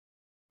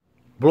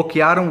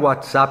Bloquearam o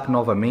WhatsApp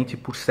novamente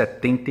por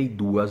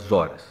 72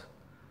 horas.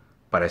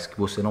 Parece que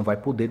você não vai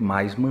poder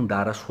mais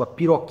mandar a sua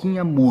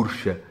piroquinha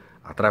murcha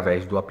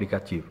através do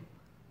aplicativo.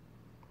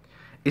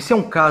 Esse é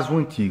um caso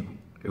antigo,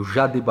 eu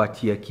já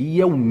debati aqui e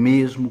é o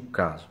mesmo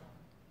caso.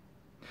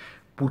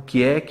 Por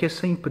que é que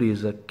essa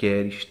empresa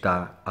quer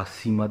estar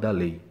acima da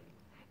lei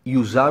e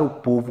usar o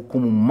povo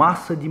como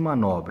massa de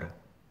manobra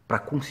para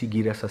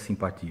conseguir essa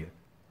simpatia?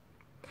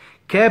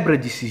 Quebra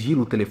de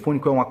sigilo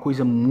telefônico é uma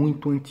coisa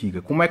muito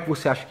antiga. Como é que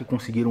você acha que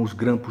conseguiram os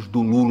grampos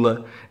do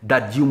Lula, da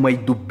Dilma e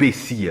do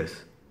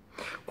Bessias?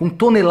 Com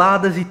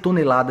toneladas e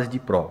toneladas de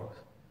provas.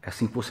 É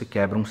assim que você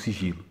quebra um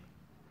sigilo.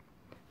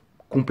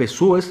 Com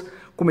pessoas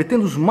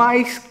cometendo os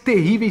mais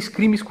terríveis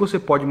crimes que você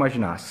pode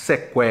imaginar.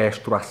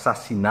 Sequestro,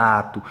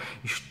 assassinato,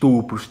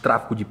 estupros,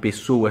 tráfico de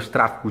pessoas,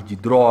 tráfico de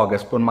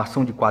drogas,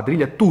 formação de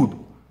quadrilha,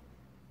 tudo.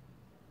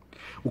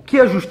 O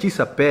que a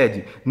justiça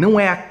pede não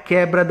é a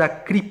quebra da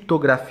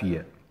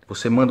criptografia.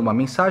 Você manda uma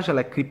mensagem, ela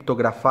é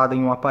criptografada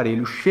em um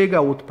aparelho, chega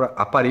a outro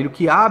aparelho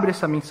que abre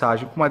essa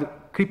mensagem com uma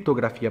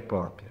criptografia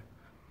própria.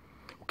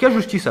 O que a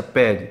justiça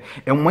pede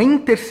é uma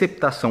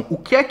interceptação. O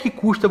que é que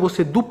custa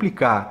você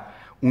duplicar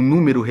um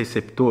número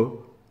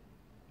receptor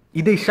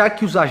e deixar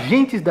que os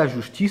agentes da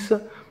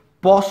justiça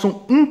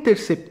possam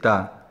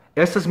interceptar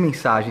essas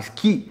mensagens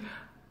que,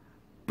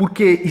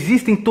 porque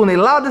existem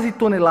toneladas e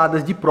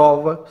toneladas de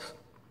provas,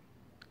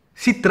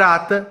 se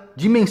tratam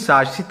de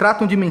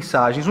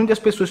mensagens onde as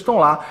pessoas estão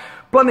lá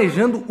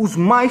planejando os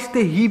mais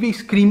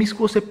terríveis crimes que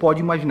você pode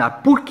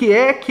imaginar. Por que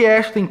é que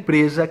esta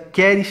empresa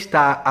quer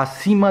estar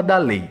acima da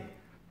lei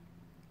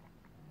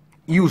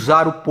e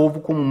usar o povo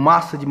como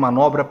massa de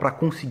manobra para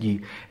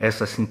conseguir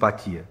essa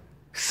simpatia?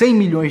 100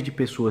 milhões de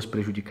pessoas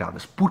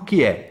prejudicadas. Por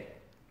que é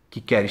que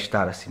quer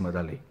estar acima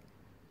da lei?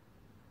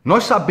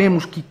 Nós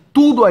sabemos que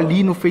tudo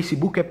ali no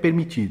Facebook é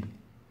permitido.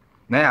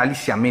 Né?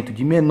 Aliciamento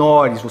de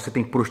menores, você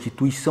tem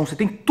prostituição, você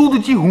tem tudo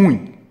de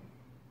ruim.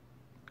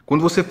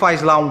 Quando você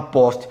faz lá um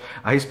post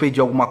a respeito de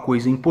alguma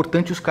coisa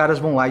importante, os caras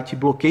vão lá e te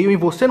bloqueiam e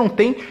você não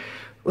tem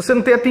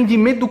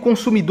atendimento do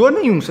consumidor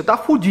nenhum, você está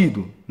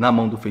fudido na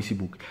mão do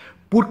Facebook.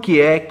 Por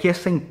que é que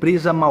essa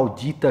empresa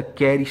maldita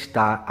quer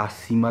estar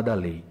acima da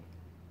lei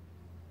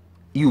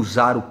e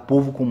usar o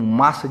povo como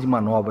massa de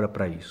manobra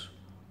para isso?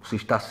 Você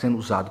está sendo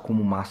usado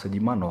como massa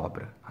de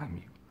manobra,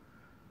 amigo.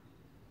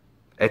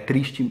 É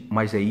triste,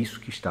 mas é isso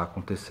que está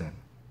acontecendo.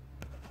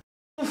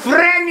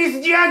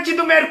 Frenes diante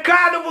do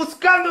mercado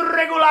buscando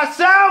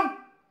regulação?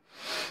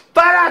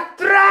 Para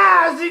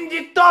trás,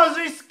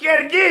 inditoso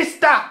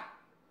esquerdista!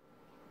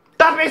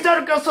 Tá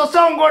pensando que eu sou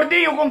só um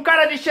gordinho com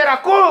cara de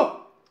xeracu?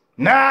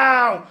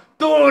 Não!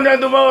 Tu,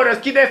 Nando Mouras,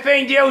 que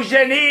defende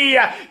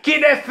eugenia, que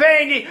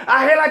defende a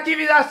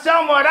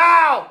relativização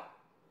moral!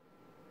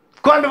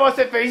 Quando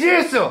você fez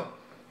isso?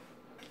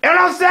 Eu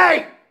não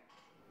sei!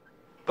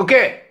 O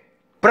quê?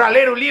 Para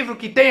ler o livro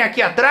que tem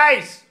aqui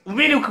atrás? O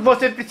mínimo que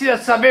você precisa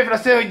saber para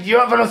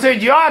não ser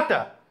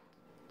idiota?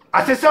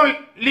 A seção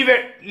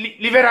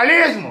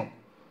liberalismo?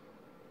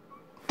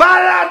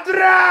 Para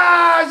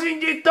trás,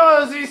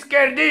 inditoso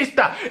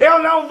esquerdista! Eu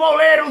não vou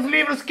ler os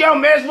livros que eu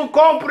mesmo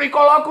compro e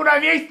coloco na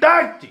minha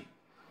estante.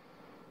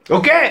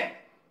 O quê?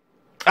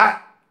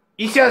 Ah,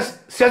 e se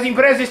as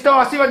empresas estão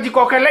acima de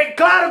qualquer lei?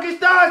 Claro que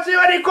estão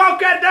acima de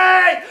qualquer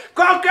lei!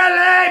 Qualquer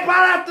lei,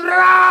 para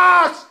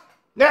trás!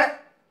 Né?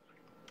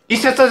 E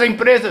se essas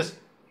empresas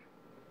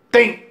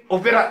têm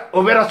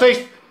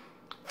operações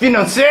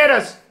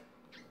financeiras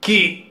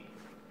que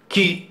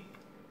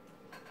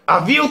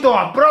aviltam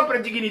a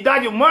própria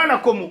dignidade humana,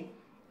 como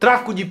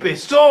tráfico de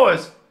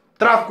pessoas,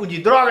 tráfico de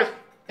drogas?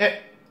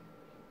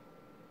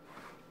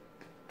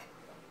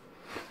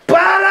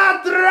 Para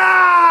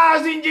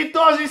trás,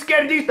 inditoso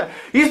esquerdista!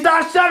 Está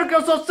achando que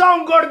eu sou só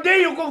um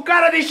gordinho com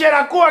cara de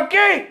xeracu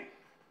aqui?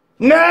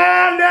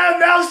 Não, não,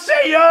 não,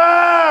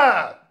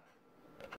 senhor!